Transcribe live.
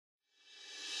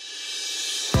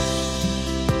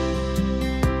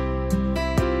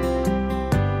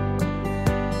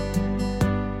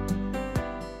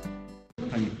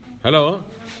Hello,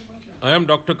 I am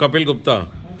Dr. Kapil Gupta.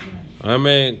 I am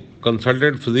a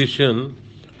consultant physician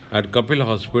at Kapil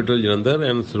Hospital Jalandhar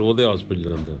and Sarvodaya Hospital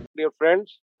Jalandhar. Dear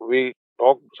friends, we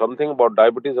talk something about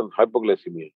diabetes and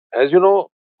hypoglycemia. As you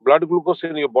know, blood glucose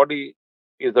in your body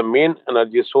is the main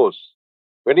energy source.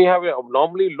 When you have an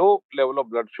abnormally low level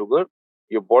of blood sugar,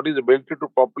 your body's ability to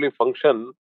properly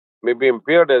function may be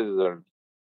impaired as a result.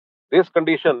 This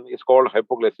condition is called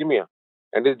hypoglycemia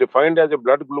and is defined as a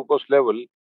blood glucose level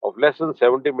of less than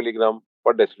 70 milligram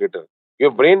per deciliter.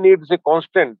 Your brain needs a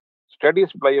constant, steady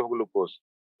supply of glucose.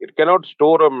 It cannot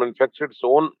store or manufacture its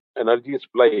own energy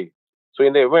supply. So,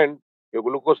 in the event your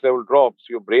glucose level drops,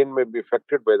 your brain may be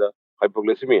affected by the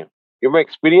hypoglycemia. You may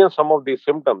experience some of these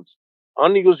symptoms: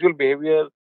 unusual behavior,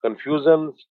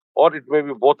 confusions, or it may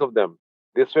be both of them.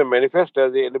 This may manifest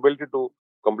as the inability to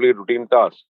complete routine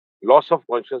tasks, loss of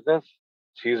consciousness,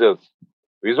 seizures,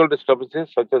 visual disturbances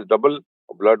such as double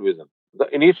or blurred vision. The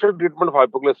initial treatment of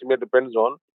hypoglycemia depends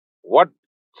on what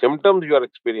symptoms you are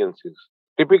experiencing.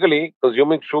 Typically,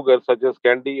 consuming sugar such as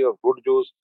candy or fruit juice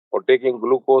or taking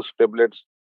glucose tablets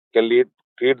can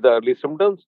treat the early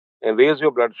symptoms and raise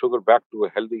your blood sugar back to a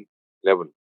healthy level.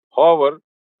 However,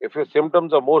 if your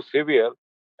symptoms are more severe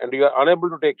and you are unable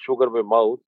to take sugar by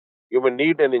mouth, you may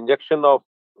need an injection of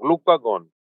glucagon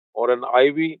or an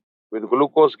IV with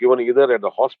glucose given either at the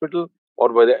hospital or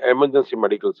by the emergency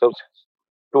medical services.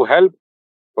 To help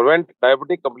prevent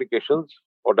diabetic complications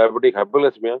or diabetic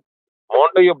hypoglycemia,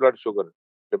 monitor your blood sugar.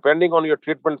 Depending on your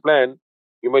treatment plan,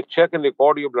 you may check and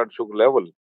record your blood sugar level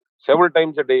several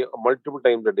times a day or multiple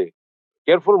times a day.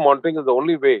 Careful monitoring is the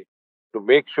only way to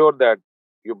make sure that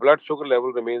your blood sugar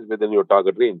level remains within your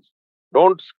target range.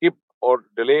 Don't skip or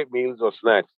delay meals or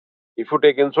snacks. If you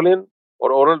take insulin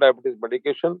or oral diabetes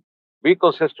medication, be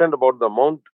consistent about the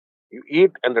amount you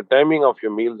eat and the timing of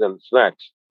your meals and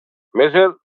snacks.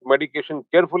 Measure medication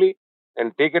carefully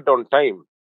and take it on time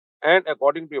and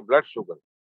according to your blood sugar.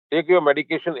 Take your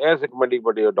medication as recommended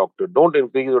by your doctor. Don't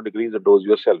increase or decrease the dose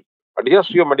yourself.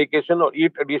 Adjust your medication or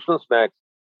eat additional snacks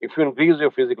if you increase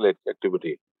your physical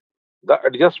activity. The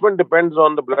adjustment depends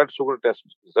on the blood sugar test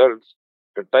results,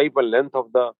 the type and length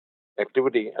of the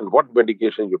activity, and what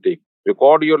medication you take.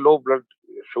 Record your low blood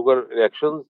sugar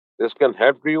reactions. This can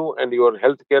help you and your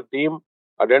healthcare team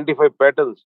identify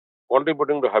patterns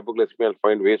contributing to hypoglycemia and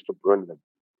find ways to prevent them.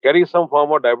 Carry some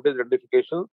form of diabetes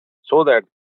identification so that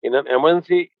in an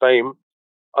emergency time,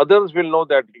 others will know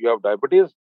that you have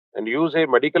diabetes and use a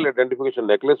medical identification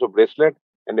necklace or bracelet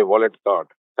and a wallet card.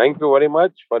 Thank you very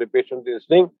much for your patient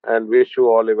listening and wish you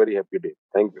all a very happy day.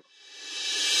 Thank you.